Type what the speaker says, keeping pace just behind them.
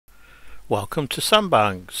Welcome to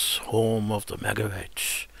Sandbanks, home of the mega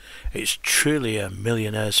rich. It's truly a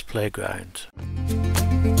millionaire's playground.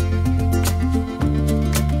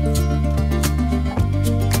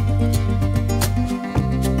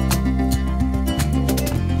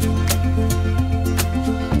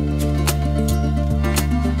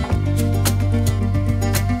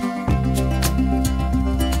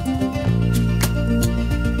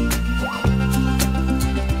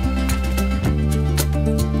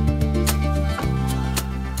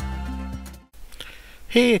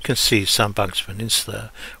 Here you can see Sandbanks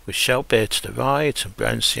Peninsula with Shell Bay to the right and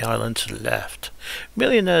Brownsea Island to the left.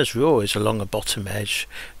 Millionaires Row is along a bottom edge,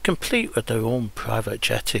 complete with their own private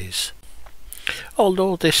jetties.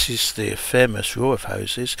 Although this is the famous row of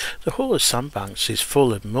houses, the whole of Sandbanks is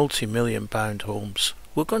full of multi-million-pound homes.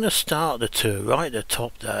 We're going to start the tour right at the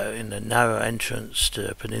top there in the narrow entrance to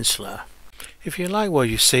the peninsula. If you like what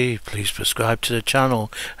you see, please subscribe to the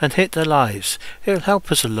channel and hit the likes. It will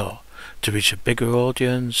help us a lot to reach a bigger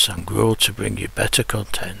audience and grow to bring you better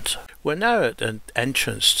content. We're now at the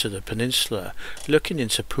entrance to the peninsula, looking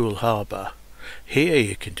into Poole harbour. Here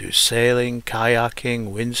you can do sailing,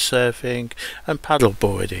 kayaking, windsurfing and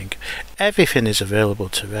paddleboarding. Everything is available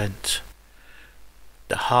to rent.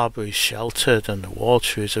 The harbour is sheltered and the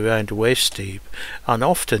water is around waist deep and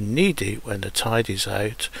often knee deep when the tide is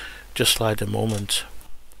out, just like the moment.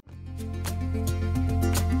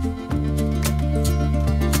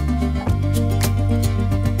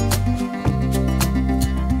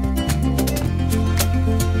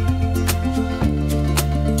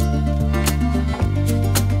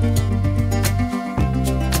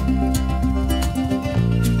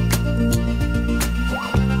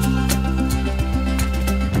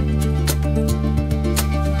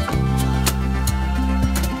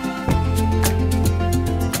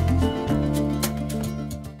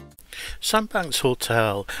 Sandbanks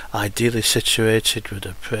Hotel, ideally situated with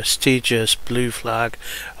a prestigious blue flag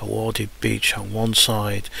awarded beach on one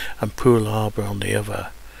side and Poole Harbour on the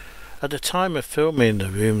other. At the time of filming, the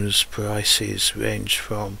rooms prices range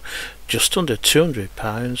from just under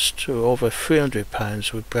 £200 to over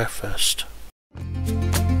 £300 with breakfast.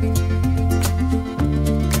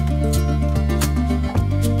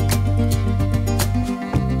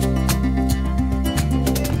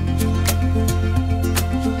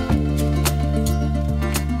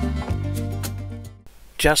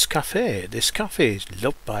 Jazz Cafe. This cafe is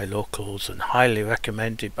loved by locals and highly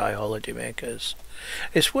recommended by holidaymakers.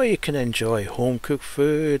 It's where you can enjoy home cooked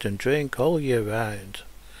food and drink all year round.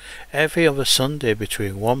 Every other Sunday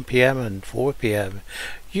between 1 PM and 4 PM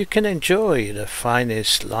you can enjoy the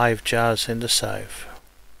finest live jazz in the south.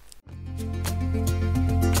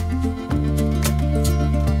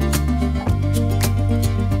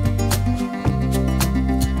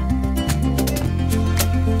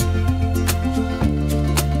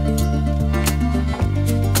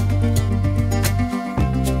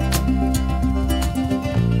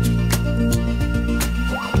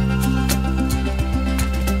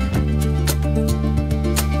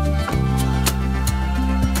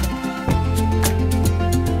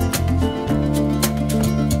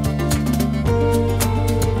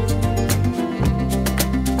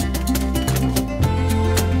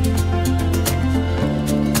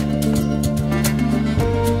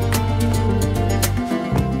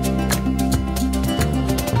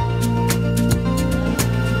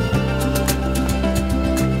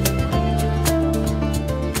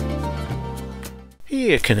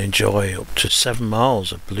 You can enjoy up to 7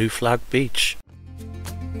 miles of Blue Flag Beach.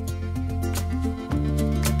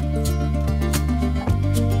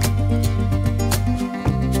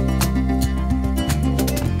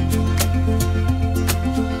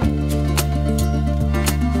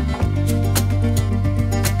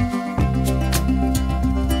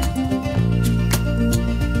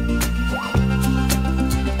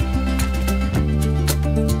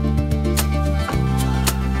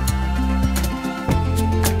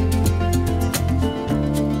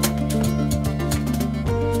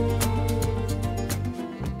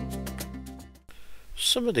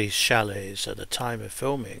 Some of these chalets at the time of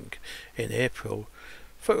filming in April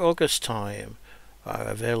for August time are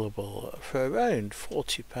available for around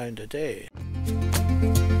 £40 a day.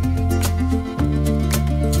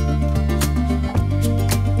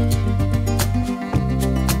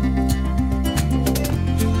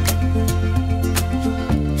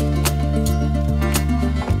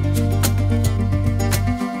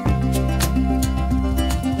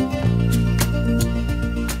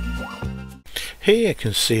 Here you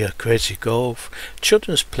can see a crazy golf,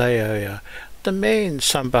 children's play area, the main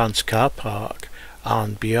Sandbanks car park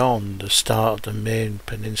and beyond the start of the main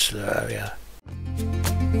peninsula area.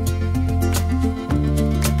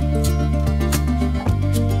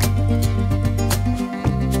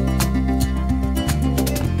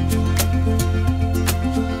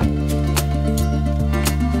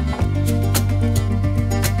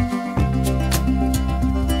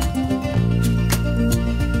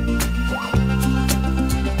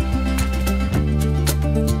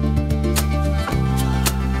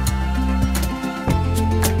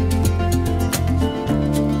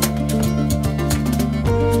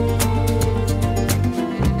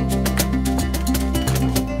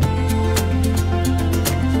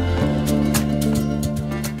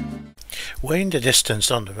 Way in the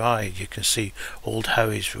distance on the right you can see Old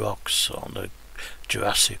Harry's rocks on the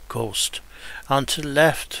Jurassic coast, and to the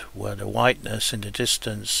left, where the whiteness in the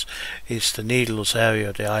distance is the Needles area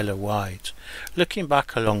of the Isle of Wight. Looking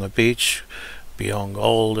back along the beach beyond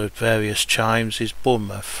all the various chimes is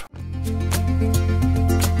Bournemouth.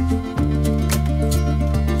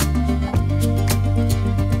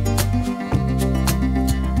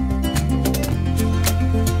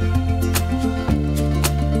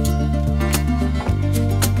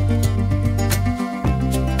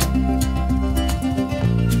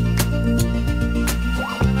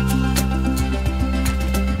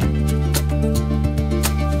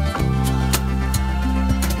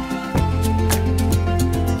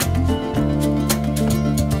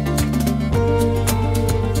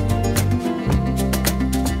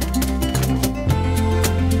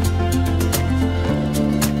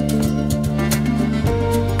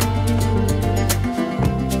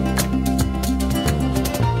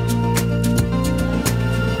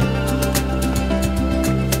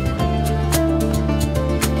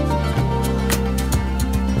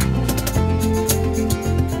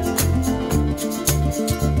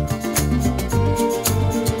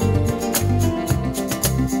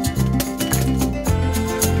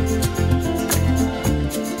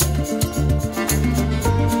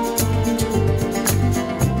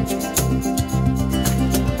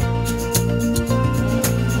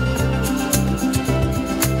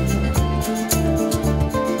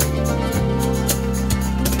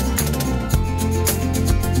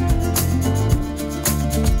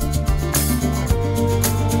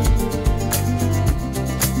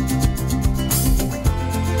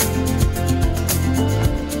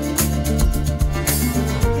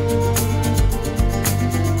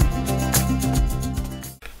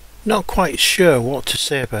 Not quite sure what to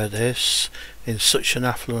say about this in such an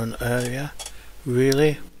affluent area,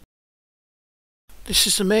 really. This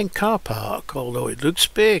is the main car park, although it looks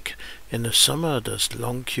big. In the summer there's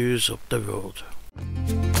long queues up the road.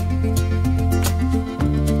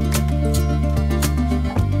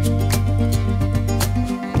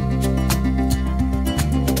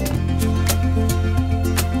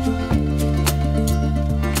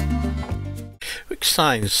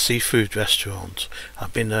 Signs seafood restaurant.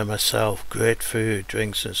 I've been there myself. Great food,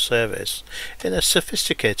 drinks and service in a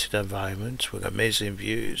sophisticated environment with amazing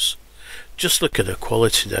views. Just look at the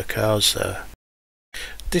quality of their cars there.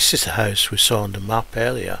 This is the house we saw on the map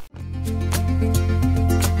earlier.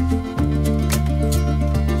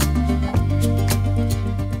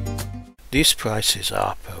 These prices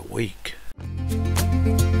are per week.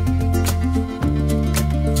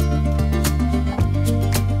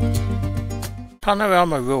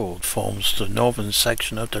 Panorama Road forms the northern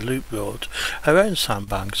section of the loop road around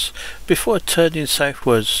Sandbanks before turning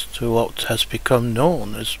southwards to what has become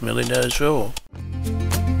known as Millionaires Row.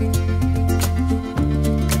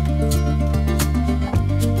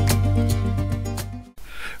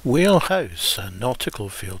 Wheelhouse and nautical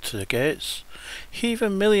field to the gates.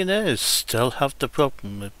 Even millionaires still have the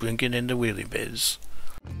problem of bringing in the wheelie bins.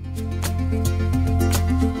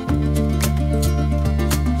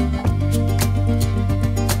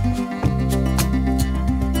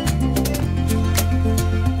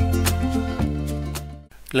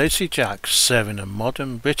 Lazy Jack's serving a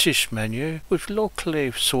modern British menu with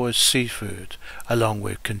locally sourced seafood, along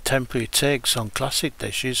with contemporary takes on classic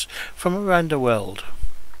dishes from around the world.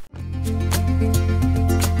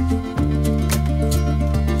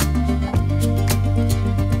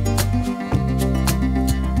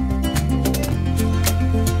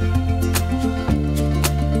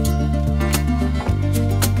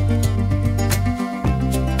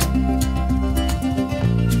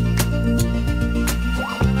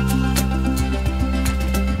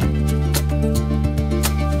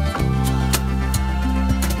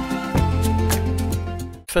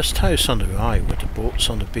 First house on the right with the boats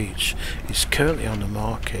on the beach is currently on the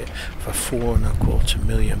market for £4.25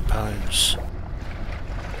 million.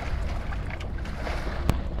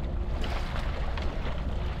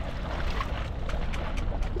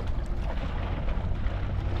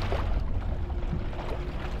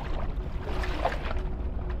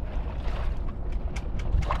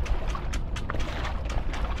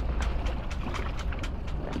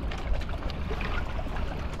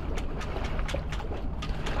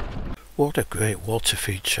 What a great water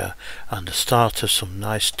feature and the start of some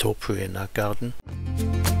nice topiary in that garden.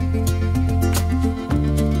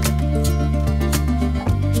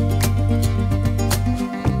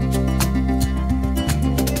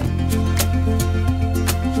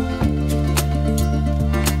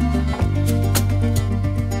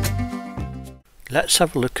 Let's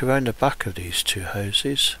have a look around the back of these two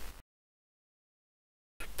houses.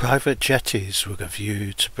 private jetties with a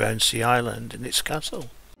view to Brownsea Island and its castle.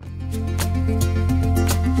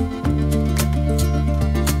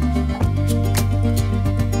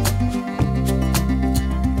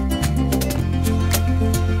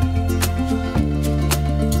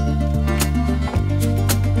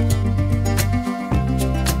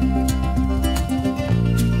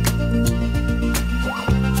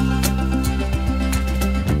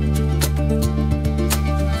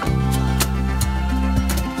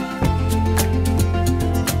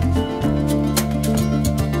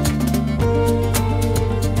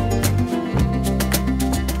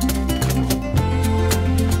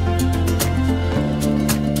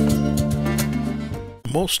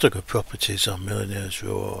 Most of the properties on Millionaires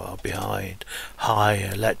Row are behind high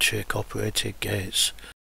electric operated gates.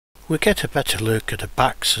 We'll get a better look at the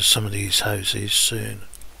backs of some of these houses soon.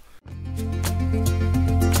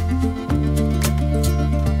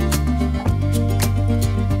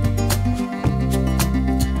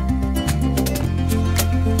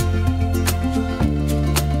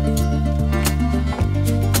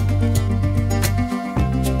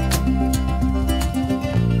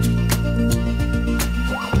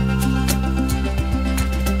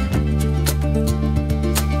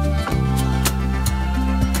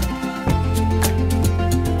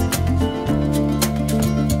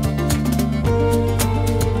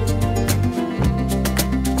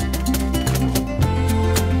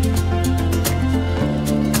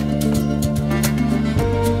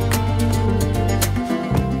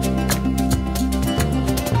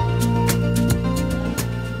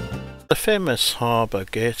 The famous harbour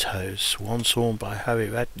gatehouse, once owned by Harry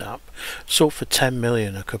Redknapp, sold for $10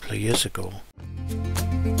 million a couple of years ago.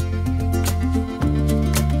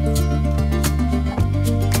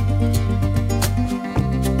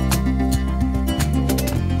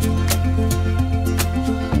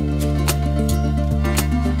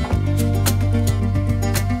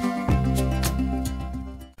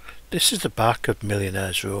 This is the back of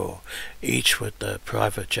Millionaires Row, each with their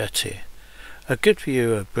private jetty. A good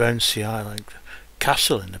view of Brownsea Island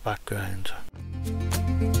Castle in the background.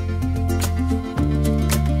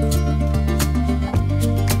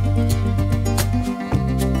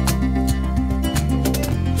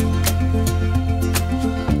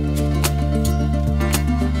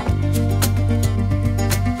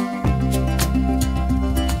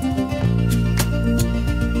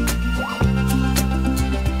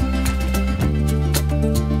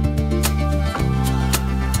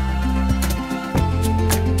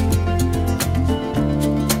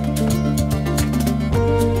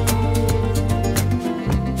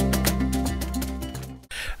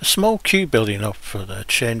 A small queue building up for the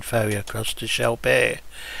chain ferry across to Shell Bay.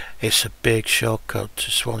 It's a big shortcut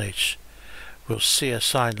to Swanage. We'll see a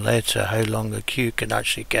sign later how long the queue can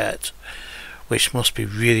actually get, which must be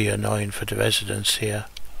really annoying for the residents here.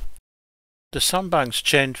 The Sandbanks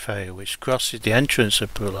chain ferry, which crosses the entrance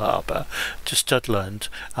of Poole harbour to Studland,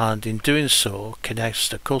 and in doing so connects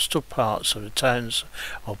the coastal parts of the towns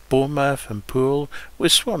of Bournemouth and Poole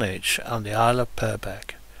with Swanage and the Isle of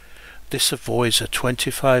Purbeck. This avoids a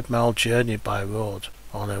 25-mile journey by road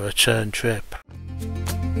on a return trip.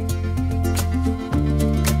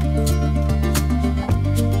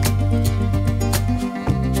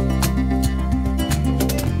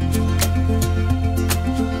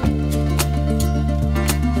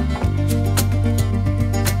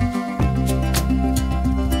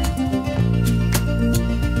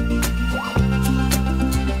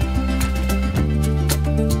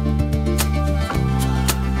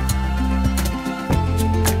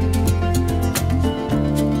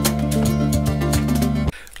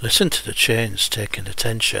 Listen to the chains taking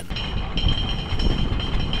attention.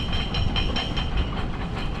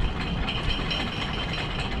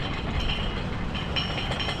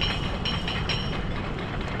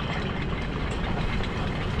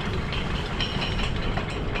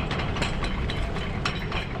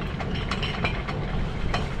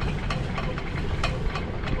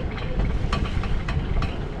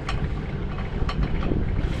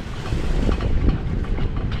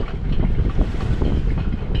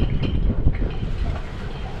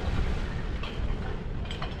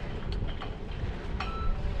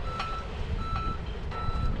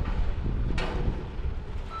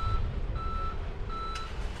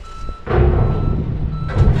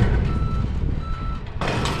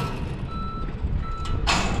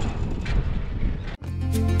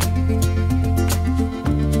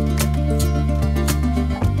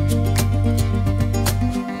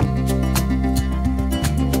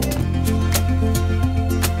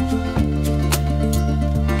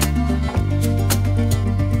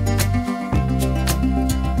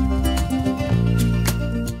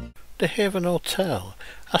 Haven Hotel.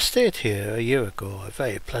 I stayed here a year ago, a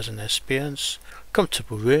very pleasant experience.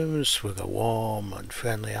 Comfortable rooms with a warm and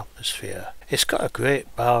friendly atmosphere. It's got a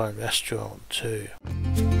great bar and restaurant too.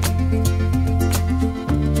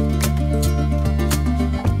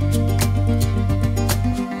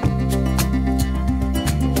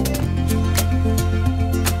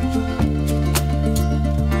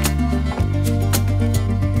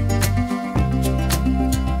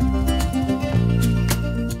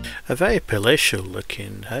 A very palatial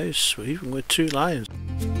looking house, even with 2 lions.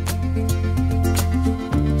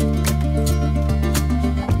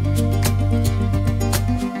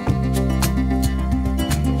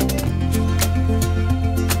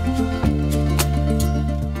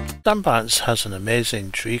 Sandbanks has an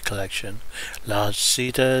amazing tree collection. Large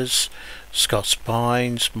cedars, Scots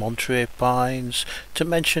pines, Monterey pines, to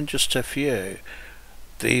mention just a few.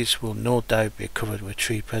 These will no doubt be covered with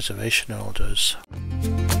tree preservation orders.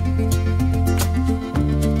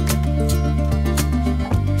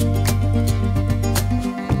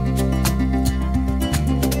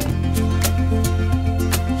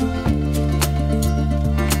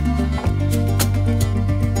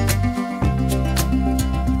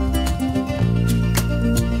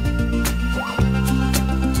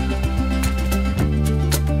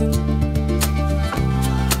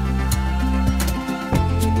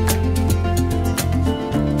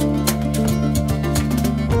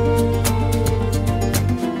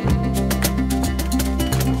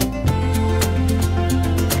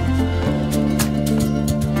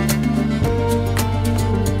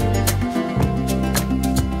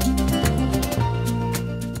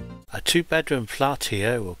 A 2-bedroom flat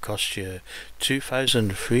here will cost you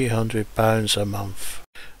 £2,300 a month.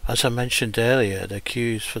 As I mentioned earlier, the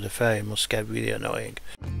queues for the ferry must get really annoying.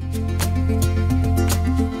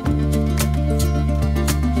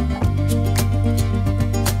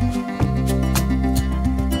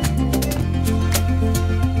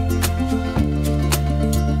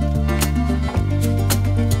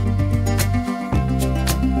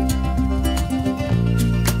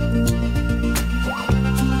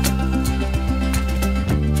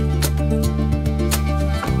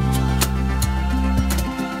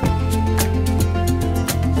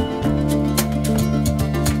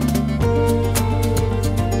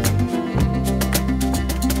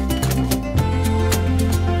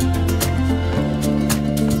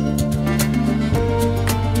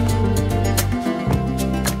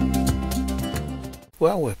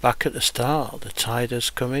 Well, we're back at the start. The tide has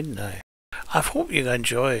come in now. I hope you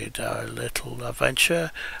enjoyed our little adventure,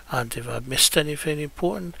 and if I missed anything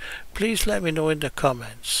important, please let me know in the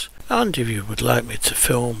comments. And if you would like me to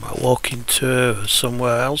film a walking tour of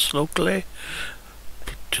somewhere else locally,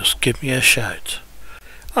 just give me a shout.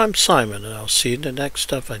 I'm Simon, and I'll see you in the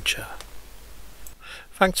next adventure.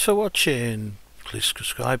 Thanks for watching. Please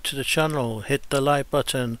subscribe to the channel, hit the like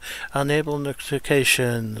button, enable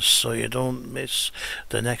notifications so you don't miss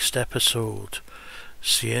the next episode.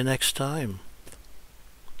 See you next time.